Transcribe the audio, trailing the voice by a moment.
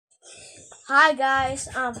Hi guys.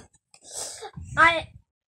 I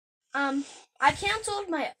I canceled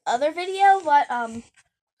my other video, but I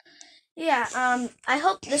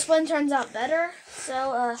hope this one turns out better.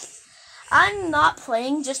 So I'm not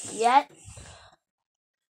playing just yet.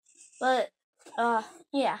 But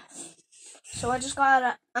yeah. So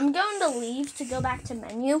I'm going to leave to go back to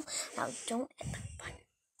menu. Now don't hit the button.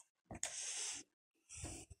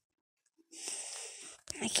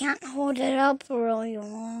 I can't hold it up for really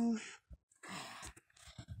long.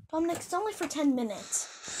 Dominic, it's only for 10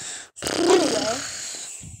 minutes. Anyway.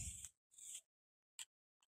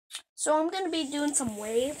 So I'm going to be doing some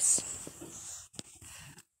waves.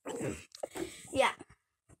 Yeah.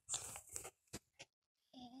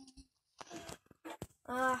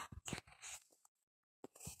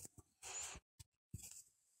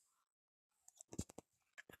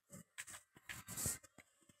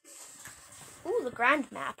 Ooh, the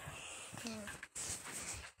grand map.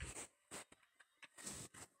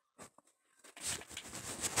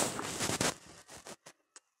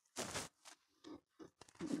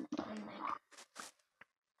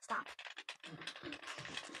 Stop.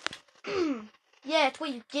 Yeah, it's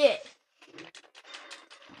what you get.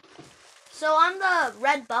 So I'm the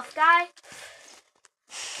red buff guy.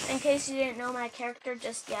 In case you didn't know my character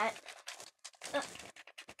just yet. Oh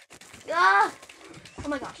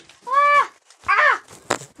my gosh. Ah!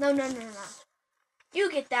 No.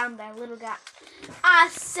 You get down there, little guy. I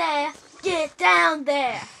say, get down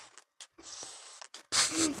there.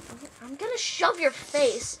 I'm gonna shove your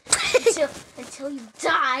face until you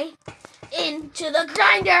die into the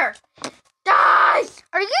grinder. Die!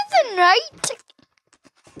 Are you the knight?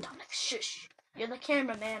 Dominic, shush. You're the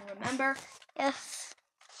cameraman, remember? Yes.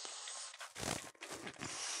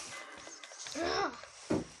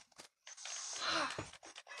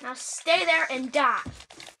 Now stay there and die.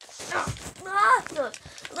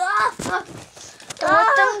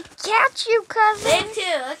 Let them catch you, cousin. Take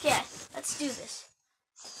two. Okay, let's do this.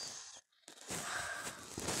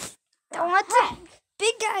 Don't let the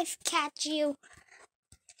big guys catch you.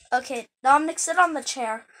 Okay, Dominic, sit on the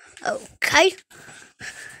chair. Okay.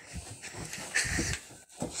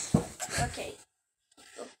 Okay.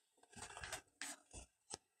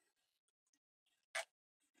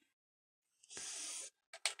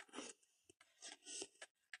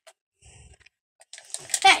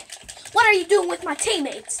 Hey, what are you doing with my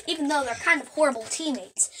teammates? Even though they're kind of horrible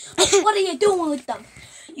teammates. What are you doing with them?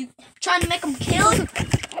 You trying to make them kill?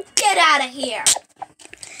 Get out of here.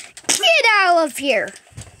 Get out of here.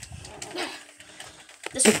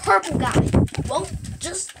 This purple guy won't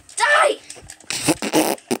just die.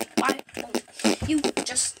 Why won't you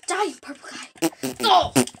just die, purple guy?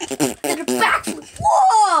 Oh, did a backflip.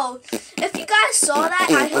 Whoa! If you guys saw that,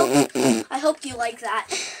 I hope you like that.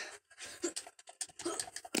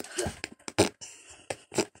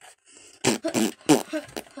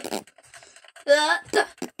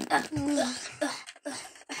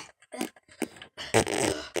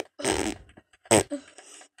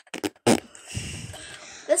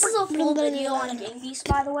 This is a full video on Game Beast,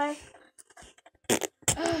 by the way.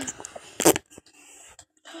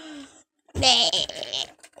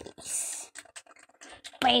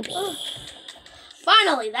 Baby.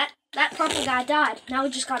 Finally, that purple guy died. Now we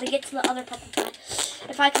just gotta get to the other purple guy.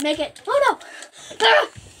 If I can make it. Oh no!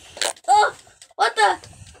 Oh, what the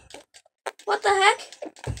heck?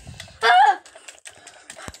 Ah!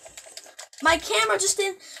 My camera just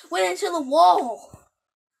went into the wall.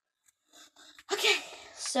 Okay,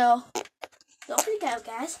 so don't freak out,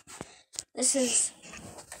 guys.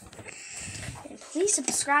 And please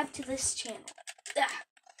subscribe to this channel.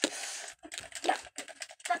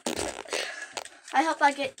 I hope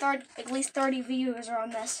I get at least 30 viewers on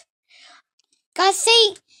this. Guys,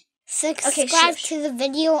 say subscribe shush. to the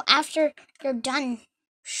video after you're done.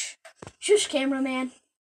 Shush, cameraman.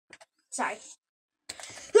 Sorry.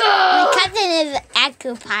 My cousin is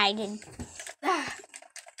occupied.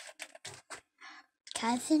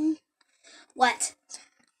 Cousin? What?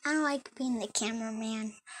 I don't like being the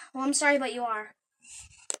cameraman. Well, I'm sorry, but you are.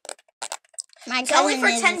 My It's cousin only for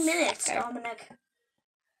is 10 minutes, sucker. Dominic.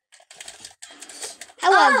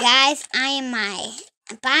 Hello, guys. I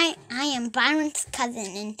am Byron's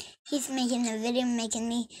cousin, and he's making a video making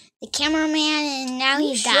me the cameraman, and now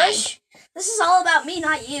he died. Shush. This is all about me,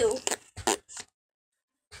 not you.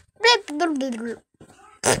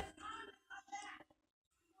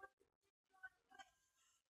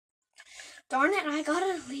 Darn it, I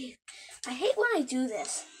gotta leave. I hate when I do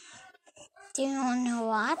this. Do you want to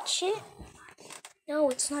watch it? No,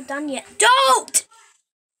 it's not done yet. Don't!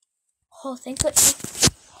 Oh, thank goodness.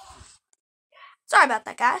 Sorry about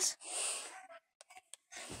that, guys.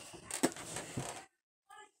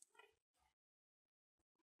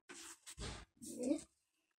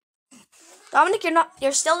 Dominic,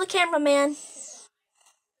 you're still the cameraman.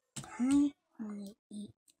 I want to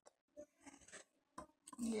eat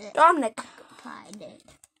the Dominic. pie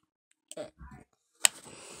that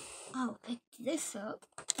I'll pick this up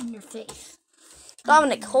in your face.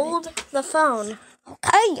 Dominic, hold the phone.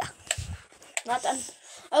 Okay. Not done.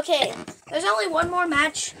 Okay, there's only one more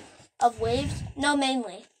match of waves. No,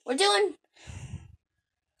 mainly. We're doing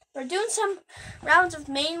some rounds of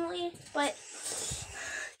mainly, but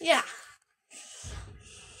yeah.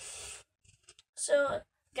 So,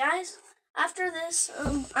 guys, after this,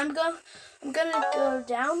 I'm gonna go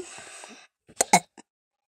down.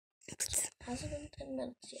 Hasn't been 10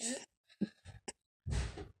 minutes yet.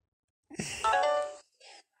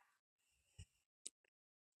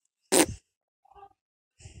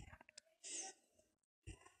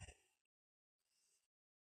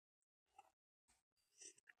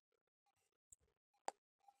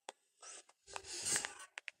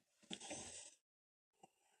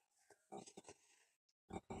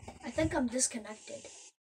 I think I'm disconnected.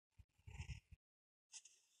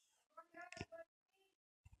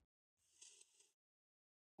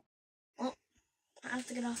 Oh, I have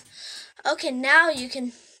to get off. Okay, now you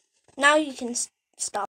can stop.